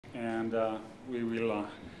and we will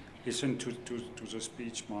listen to the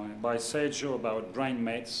speech by Sergio about brain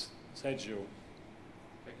mets. Sergio.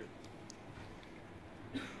 Thank you.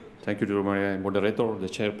 Thank you to my moderator, the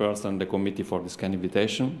chairperson, the committee for this kind of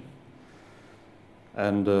invitation.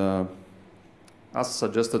 And as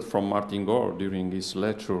suggested from Martin Gore during his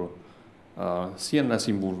lecture, CNS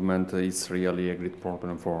involvement is really a great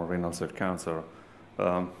problem for renal cell cancer.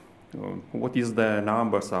 What is the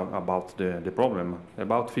numbers about the problem?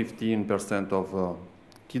 About 15% of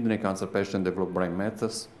kidney cancer patients develop brain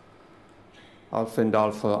mets, half and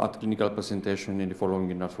half at clinical presentation in the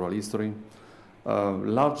following natural history.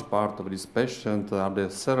 Large part of these patients are the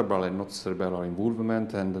cerebral and not cerebral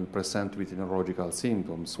involvement and present with neurological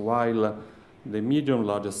symptoms, while the medium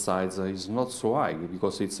largest size is not so high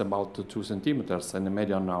because it's about 2 centimeters and the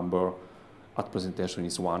median number at presentation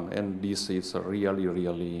is 1, and this is really,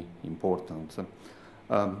 really important.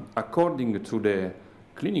 According to the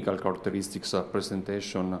clinical characteristics of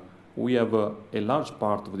presentation, we have a large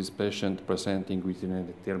part of this patient presenting with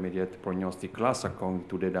an intermediate prognostic class according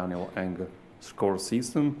to the Daniel-Eng score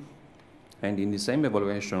system, and in the same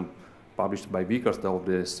evaluation published by Vickers of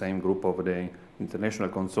the same group of the International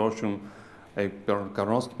Consortium, a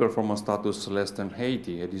Karnofsky performance status less than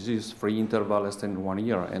 80, a disease-free interval less than 1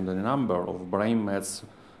 year, and the number of brain mets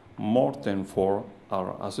more than 4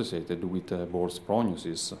 are associated with worse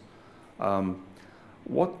prognosis.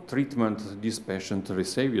 What treatment this patient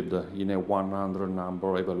received in a 100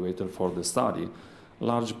 number evaluated for the study?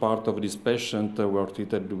 Large part of these patients were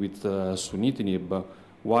treated with sunitinib,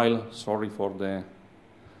 while, sorry for the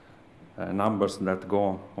numbers that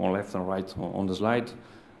go on left and right on the slide,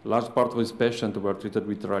 large part of these patients were treated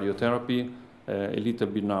with radiotherapy, a little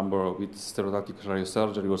bit number with stereotactic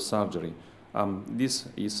radiosurgery or surgery. This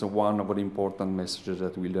is one of the important messages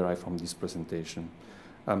that we derive from this presentation.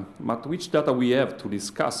 But which data we have to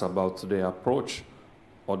discuss about the approach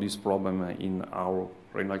of this problem in our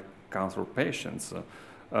renal cancer patients?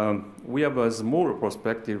 We have a small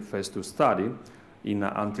prospective phase 2 study in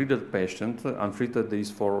untreated patients. Untreated is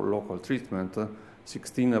for local treatment.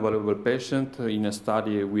 16 available patients in a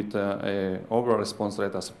study with an overall response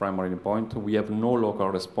rate as a primary endpoint. We have no local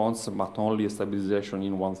response, but only a stabilization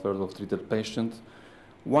in 1/3 of treated patients.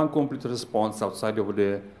 One complete response outside of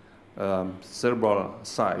the cerebral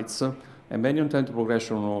sites, a median time to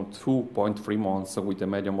progression of 2.3 months with a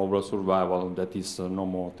median overall survival that is no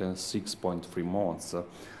more than 6.3 months.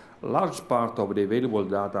 Large part of the available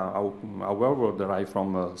data, however, derive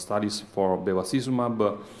from studies for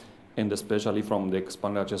bevacizumab and especially from the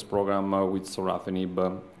expanded access program with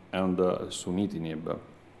sorafenib and sunitinib.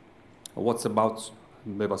 What's about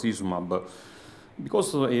bevacizumab?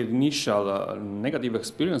 Because of the initial negative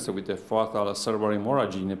experience with a fatal cerebral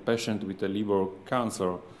hemorrhage in a patient with a liver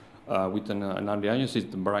cancer with an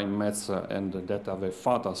undiagnosed brain mets and that of a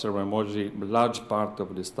fatal cerebral hemorrhage, large part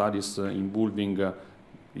of the studies involving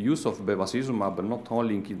use of bevacizumab not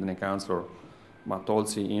only in kidney cancer but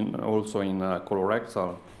also in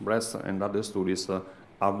colorectal, breast, and other studies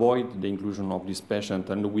avoid the inclusion of this patient,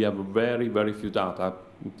 and we have very, very few data.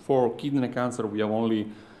 For kidney cancer, we have only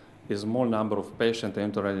a small number of patients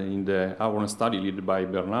entered in the our study led by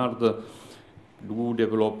Bernard who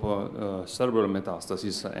develop cerebral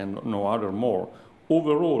metastases and no other more.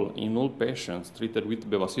 Overall, in all patients treated with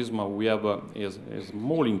bevacizumab, we have a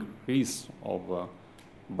small increase of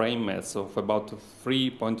brain mets of about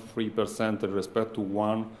 3.3% with respect to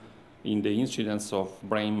 1 in the incidence of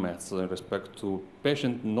brain mets with respect to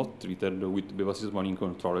patients not treated with bevacizumab in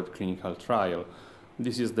controlled clinical trial.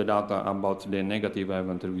 This is the data about the negative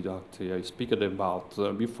event that I spoke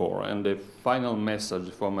about before, and the final message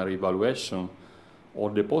from a evaluation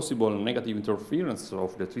of the possible negative interference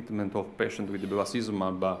of the treatment of patients with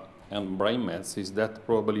bevacizumab and brain mets is that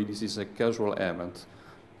probably this is a casual event.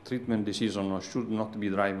 Treatment decision should not be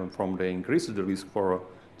driven from the increased risk for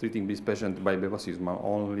treating this patient by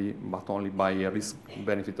bevacizumab but only by a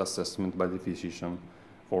risk-benefit assessment by the physician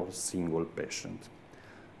for a single patient.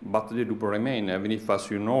 But they do remain, even if, as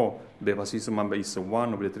you know, bevacizumab is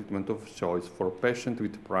one of the treatment of choice for patients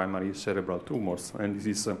with primary cerebral tumors, and this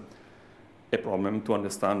is a problem to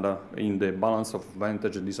understand in the balance of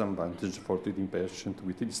advantage and disadvantage for treating patients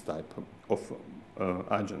with this type of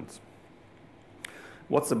agents.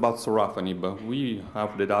 What's about sorafenib? We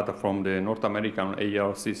have the data from the North American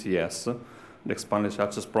ARCCS, the expanded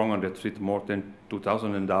access program that treats more than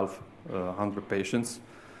 2,500 patients.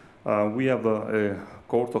 We have a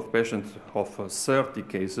cohort of patients of 30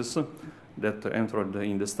 cases that entered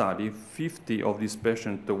in the study. 50 of these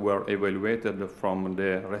patients were evaluated from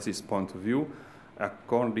the RECIST point of view,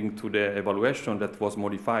 according to the evaluation that was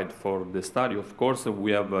modified for the study, of course,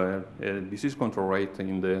 we have a disease control rate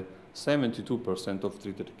in the 72% of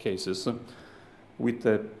treated cases with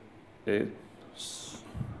a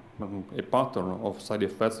pattern of side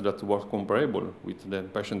effects that was comparable with the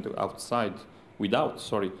patient without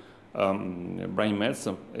brain mets,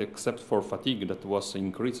 except for fatigue that was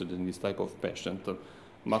increased in this type of patient,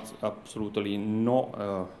 but absolutely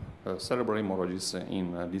no cerebral hemorrhages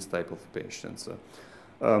in this type of patients.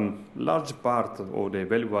 Large part of the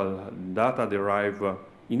valuable data derive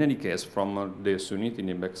in any case from the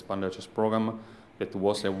sunitinib expanded access program that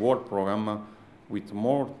was a world program with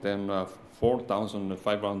more than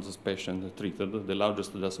 4,500 patients treated, the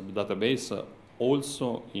largest database,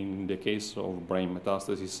 also in the case of brain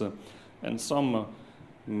metastases, and some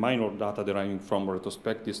minor data deriving from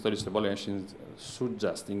retrospective studies evaluations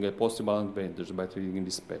suggesting a possible advantage by treating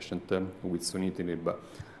this patient with sunitinib.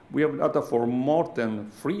 We have data for more than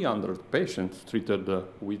 300 patients treated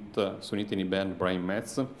with sunitinib and brain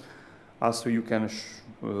mets. As you can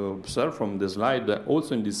observe from the slide,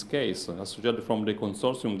 also in this case, as suggested from the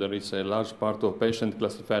consortium, there is a large part of patients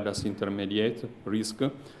classified as intermediate risk,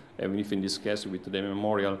 even if in this case with the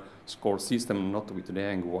memorial score system, not with the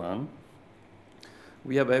Hang one.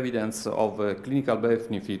 We have evidence of clinical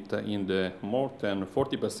benefit in the more than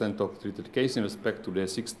 40% of treated cases in respect to the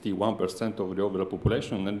 61% of the overall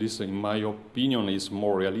population, and this, in my opinion, is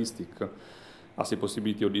more realistic as a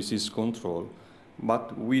possibility of disease control,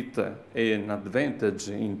 but with an advantage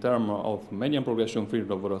in terms of median progression-free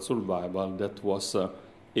overall survival that was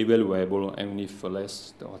evaluable, even if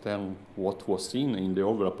less than what was seen in the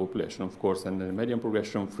overall population, of course, and the median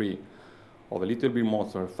progression-free of a little bit more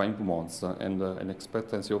than 5 months and an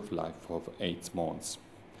expectancy of life of 8 months.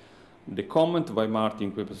 The comment by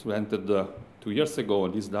Martin, we presented 2 years ago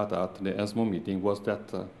this data at the ESMO meeting, was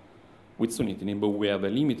that with sunitinib we have a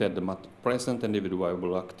limited but present and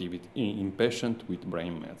evaluable activity in patients with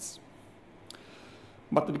brain mets.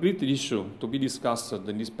 But the great issue to be discussed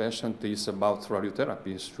in this patient is about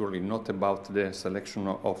radiotherapy, surely not about the selection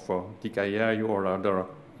of TKI or other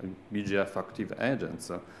VEGF active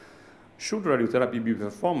agents. Should radiotherapy be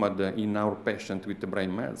performed in our patient with the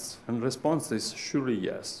brain mets? And the response is surely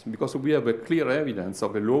yes, because we have a clear evidence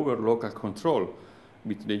of a lower local control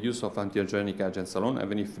with the use of antiangiogenic agents alone,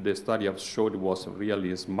 even if the study has showed was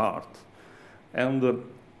really smart. And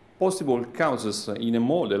possible causes in a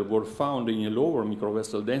model were found in a lower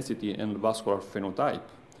microvessel density and vascular phenotype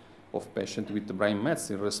of patients with brain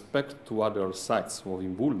mets in respect to other sites of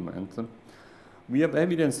involvement. We have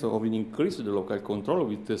evidence of an increased local control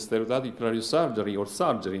with stereotactic radiosurgery or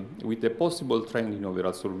surgery with a possible trend in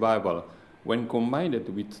overall survival when combined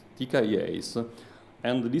with TKIs,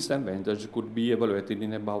 and this advantage could be evaluated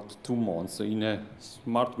in about 2 months in a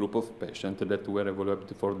smart group of patients that were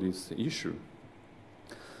evaluated for this issue.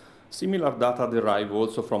 Similar data derive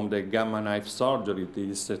also from the gamma knife surgery.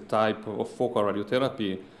 This is a type of focal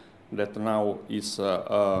radiotherapy that now is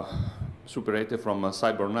separated from a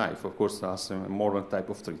cyber knife, of course, as a modern type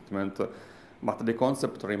of treatment. But the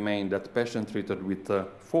concept remains that patients treated with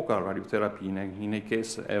focal radiotherapy in a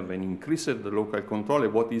case have an increased local control.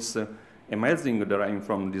 What is amazing deriving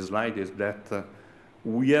from this slide is that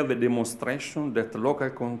we have a demonstration that local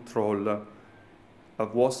control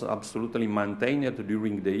was absolutely maintained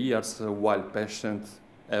during the years while patients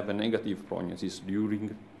have a negative prognosis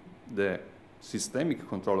during the systemic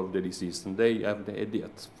control of the disease, and they have the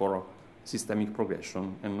idiot for systemic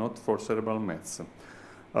progression and not for cerebral mets.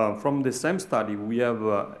 From the same study, we have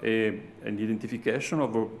an identification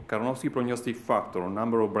of a Karnofsky prognostic factor,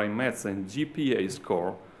 number of brain mets, and GPA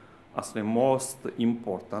score as the most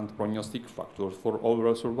important prognostic factor for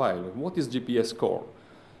overall survival. What is GPA score?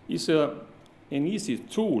 It's an easy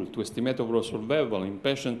tool to estimate overall survival in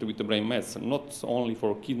patients with brain mets, not only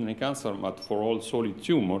for kidney cancer, but for all solid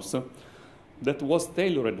tumors, that was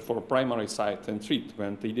tailored for primary site and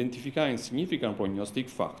treatment, identifying significant prognostic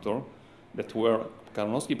factors that were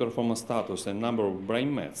Karnofsky performance status and number of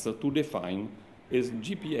brain mets to define a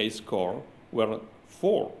GPA score where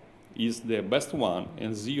 4 is the best one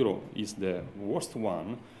and 0 is the worst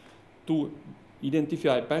one, to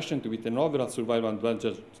identify a patient with an overall survival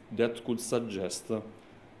advantage that could suggest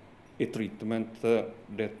a treatment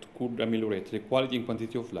that could ameliorate the quality and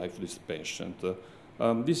quantity of life of this patient.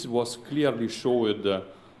 This was clearly showed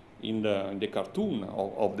in the cartoon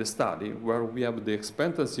of the study, where we have the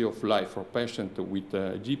expectancy of life for patients with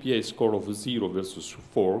a GPA score of 0 versus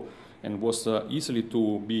 4, and was easily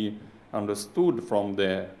to be understood from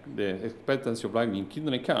the expectancy of life in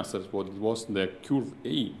kidney cancers, what was the curve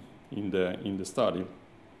A in the study.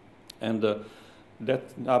 And that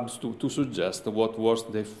helps to suggest what was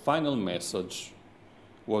the final message,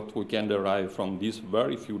 what we can derive from these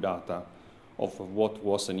very few data of what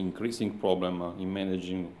was an increasing problem in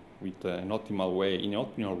managing with an optimal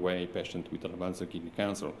way, patient with advanced kidney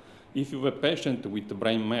cancer. If you have a patient with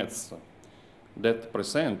brain mets that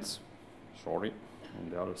presents, on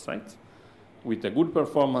the other side, with a good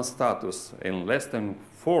performance status and less than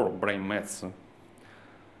 4 brain mets,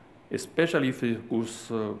 especially if it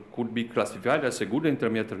could be classified as a good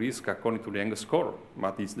intermediate risk according to the Young score,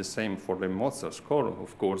 but it's the same for the Mozart score,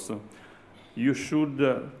 of course, you should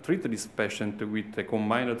treat this patient with a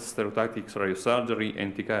combined stereotactic radiosurgery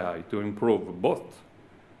and TKI to improve both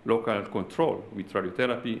local control with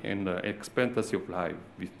radiotherapy and expectancy of life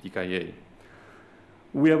with TKA.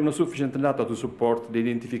 We have no sufficient data to support the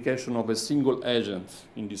identification of a single agent,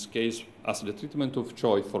 in this case, as the treatment of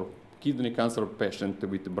choice for kidney cancer patients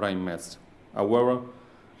with brain mets. However,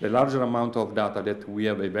 the larger amount of data that we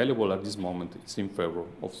have available at this moment is in favor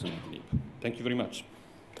of sunitinib. Thank you very much.